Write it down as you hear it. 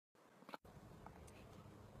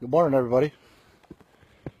Good morning, everybody.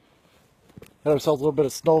 Had ourselves a little bit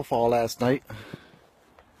of snowfall last night.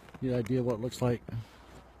 Get an idea what it looks like.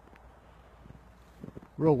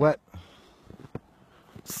 Real wet.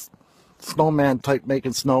 Snowman type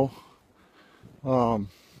making snow.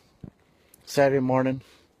 Saturday morning.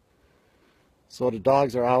 So the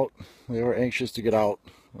dogs are out. They were anxious to get out.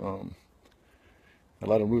 I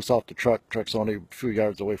let them loose off the truck. Truck's only a few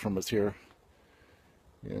yards away from us here.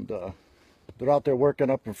 And they're out there working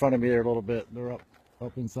up in front of me there a little bit. They're up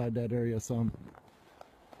inside that area some.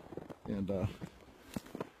 And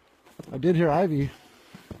I did hear Ivy.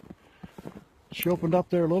 She opened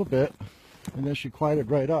up there a little bit, and then she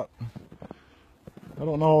quieted right up. I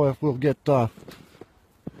don't know if we'll get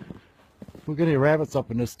any rabbits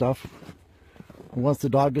up in this stuff. And once the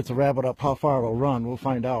dog gets a rabbit up, how far it'll run, we'll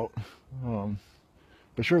find out.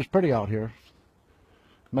 But sure, it's pretty out here.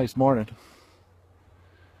 Nice morning.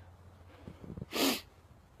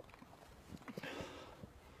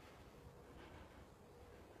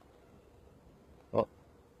 Oh, I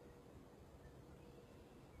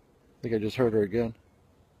think I just heard her again.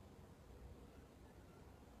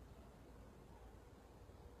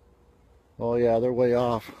 Oh yeah, they're way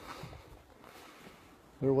off.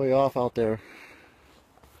 They're way off out there.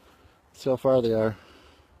 See how far they are.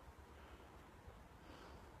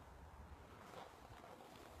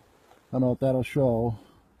 I don't know if that'll show.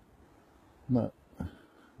 But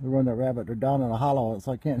they're running that rabbit. They're down in a hollow,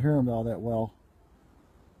 so I can't hear them all that well.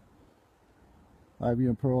 Ivy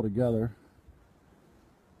and Pearl together.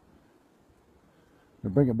 They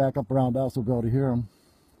bring it back up around us, we'll be able to hear them.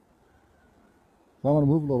 So I'm going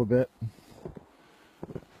to move a little bit.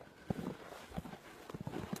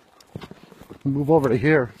 Move over to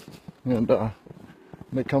here, and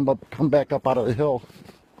they come back up out of the hill.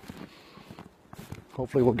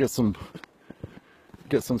 Hopefully we'll get some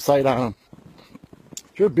sight on them.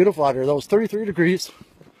 Sure, beautiful out here. That was 33 degrees.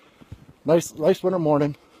 Nice winter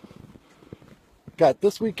morning. Got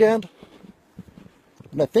this weekend,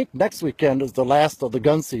 and I think next weekend is the last of the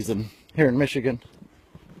gun season here in Michigan.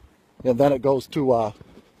 And then it goes to, and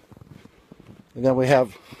then we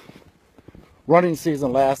have running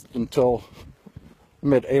season last until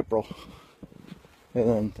mid-April. And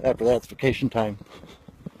then after that, it's vacation time.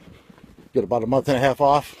 Get about a month and a half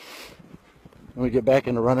off, and we get back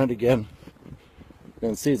into running again.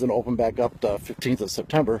 And season will open back up the 15th of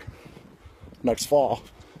September next fall.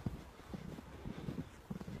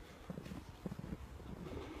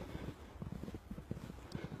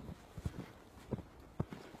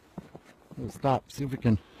 Let's stop, see if we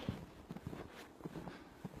can.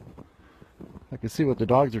 I can see what the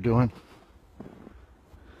dogs are doing.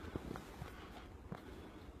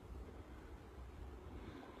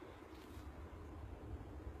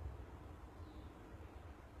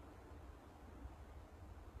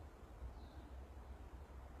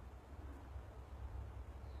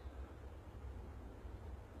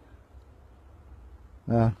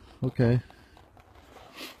 Okay.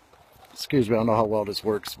 Excuse me, I don't know how well this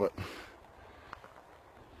works, but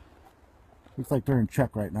looks like they're in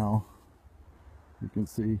check right now. You can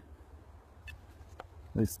see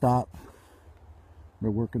they stop.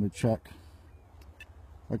 They're working the check.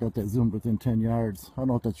 I got that zoomed within 10 yards. I don't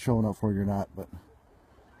know if that's showing up for you or not, but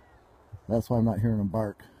that's why I'm not hearing them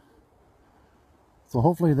bark. So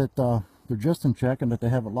hopefully that they're just in check and that they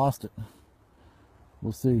haven't lost it.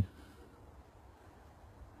 We'll see.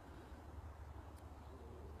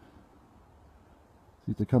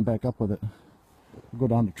 See if they come back up with it. We'll go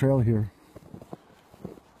down the trail here.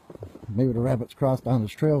 Maybe the rabbits cross down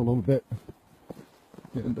this trail a little bit,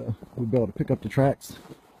 and we'll be able to pick up the tracks.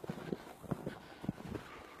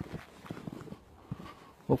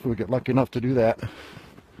 Hopefully we get lucky enough to do that.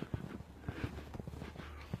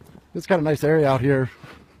 It's got a nice area out here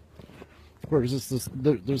where there's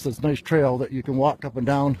this nice trail that you can walk up and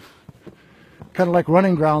down. Kind of like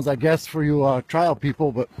running grounds, I guess, for you trial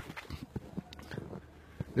people, but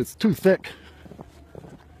it's too thick.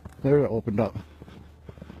 There, it opened up.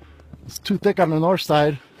 It's too thick on the north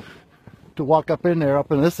side to walk up in there,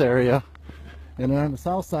 up in this area. And then on the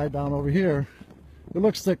south side down over here, it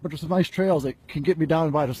looks thick, but there's some nice trails that can get me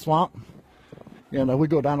down by the swamp. And we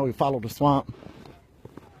go down and we follow the swamp.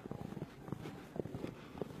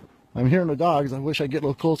 I'm hearing the dogs. I wish I'd get a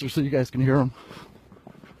little closer so you guys can hear them.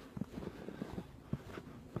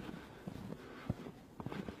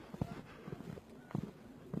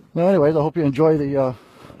 Well, anyways, I hope you enjoy the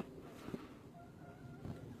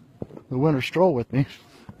winter stroll with me,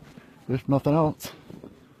 if nothing else.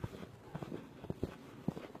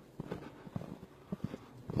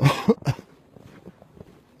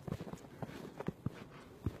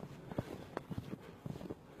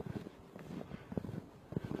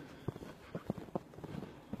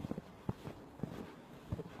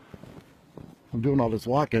 I'm doing all this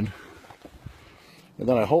walking. And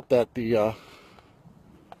then I hope that the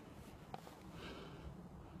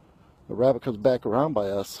rabbit comes back around by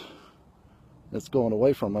us. It's going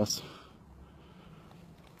away from us.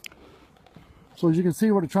 So as you can see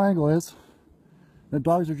where the triangle is, the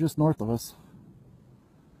dogs are just north of us.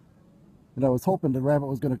 And I was hoping the rabbit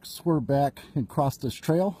was going to swerve back and cross this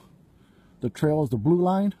trail. The trail is the blue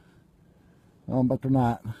line, but they're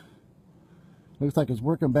not. Looks like it's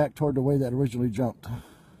working back toward the way that originally jumped. So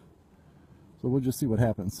we'll just see what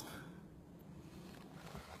happens.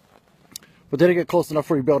 But they didn't get close enough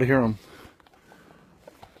for you to be able to hear them.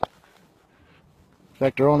 In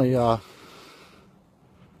fact, they're only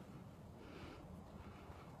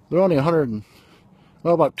 100,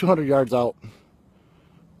 well, about 200 yards out.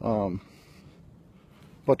 But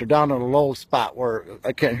they're down in a low spot where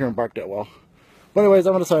I can't hear them bark that well. But anyways,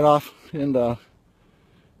 I'm going to sign off, and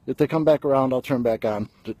if they come back around, I'll turn back on.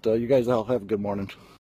 But you guys all have a good morning.